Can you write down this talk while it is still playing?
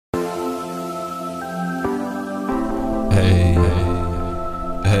Hey,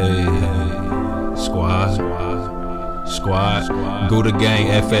 hey, squad, Gouda Gang,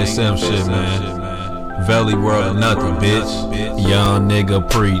 FSM shit, man. Valley World or nothing, bitch. Young nigga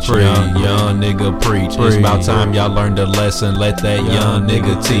preach, young nigga preach. It's about time y'all learned a lesson, let that young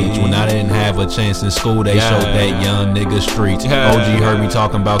nigga teach. When I didn't have a chance in school, they showed that young nigga streets. OG heard me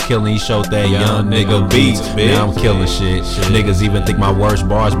talking about killing, he showed that young nigga beats. Now I'm killing shit. Niggas even think my worst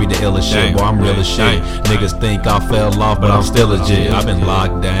bars be the illest shit. Boy, I'm real as shit. Niggas think I fell off, but I'm still legit. I've been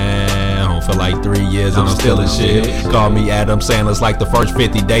locked down for like 3 years and I'm still a shit. Call me Adam Sandler's like the first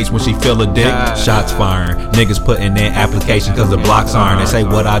 50 dates when she feel a dick. Shots firing, niggas putting in application cause the blocks iron. They say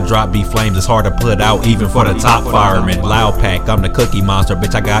what I drop be flames, it's hard to put out even for the top fireman. Loud pack, I'm the cookie monster,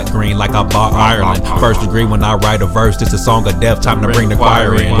 bitch I got green like I bought Ireland. First degree when I write a verse, this a song of death, time to bring the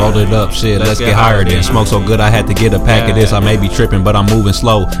choir in. Roll it up, shit, let's get higher then. Smoke so good I had to get a pack of this. I may be tripping but I'm moving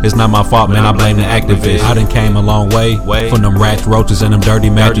slow, it's not my fault man, I blame the activists. I done came a long way from them rats, roaches and them dirty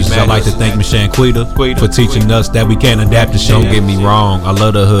mattresses. I like to thank Michelle Quita for teaching us that we can't adapt to shit. Don't get me wrong, I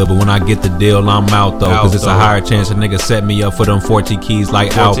love the hood, but when I get the deal I'm out though. Cause it's a higher chance a nigga set me up for them 14 keys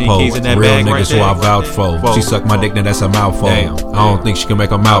like Outpost. Real niggas who I vouch for. She suck my dick, now that's a mouthful. I don't think she can make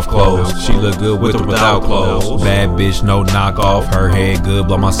her mouth close. She look good with or without clothes. Bad bitch, no knockoff. Her head good,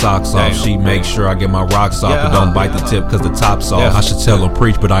 blow my socks off. She make sure I get my rocks off, but don't bite the tip cause the top's off. I should tell them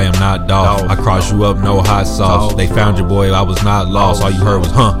preach, but I am not Dolph. I cross you up, no hot sauce. They found your boy, I was not lost. All you heard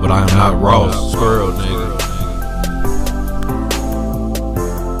was but I am not Ross. Squirrel nigga.